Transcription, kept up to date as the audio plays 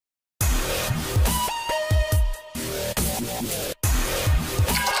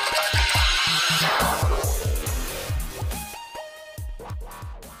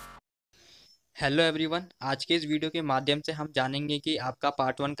Hello everyone. आज के इस वीडियो के माध्यम से हम जानेंगे कि आपका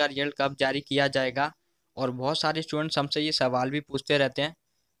पार्ट वन का रिजल्ट कब जारी किया जाएगा। और बहुत सारे स्टूडेंट्स हमसे ये सवाल भी पूछते रहते हैं।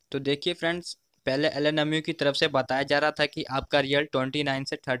 तो देखिए फ्रेंड्स, पहले एलएनएमयू की तरफ से बताया जा रहा था कि आपका रिजल्ट 29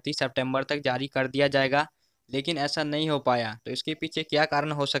 से 30 सितंबर तक जारी कर दिया जाएगा, लेकिन ऐसा नहीं हो पाया। तो इसके पीछे क्या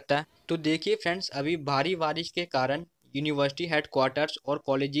कारण हो सकता है? तो देखिए फ्रेंड्स, अभी भारी बारिश के कारण यूनिवर्सिटी हेडक्वार्टर्स और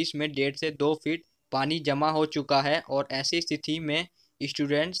कॉलेजेस में 1.5 से 2 फीट पानी जमा हो चुका है। और ऐसी स्थिति में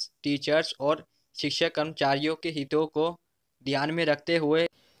स्टूडेंट्स, टीचर्स और शिक्षक कर्मचारियों के हितों को ध्यान में रखते हुए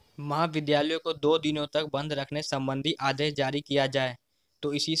महाविद्यालयों को 2 दिनों तक बंद रखने संबंधी आदेश जारी किया जाए।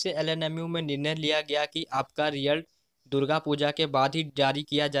 तो इसी से एलएनएमयू में निर्णय लिया गया कि आपका रिजल्ट दुर्गा पूजा के बाद ही जारी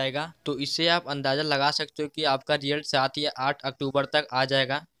किया जाएगा। तो इससे आप अंदाज़ा लगा सकते हो कि आपका रिजल्ट 7 या 8 अक्टूबर तक आ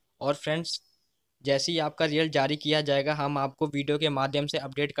जाएगा। और फ्रेंड्स, जैसे ही आपका रिजल्ट जारी किया जाएगा हम आपको वीडियो के माध्यम से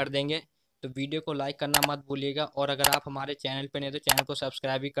अपडेट कर देंगे। तो वीडियो को लाइक करना मत भूलिएगा, और अगर आप हमारे चैनल पर नहीं तो चैनल को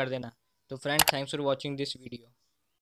सब्सक्राइब भी कर देना। तो friends, thanks for watching this video.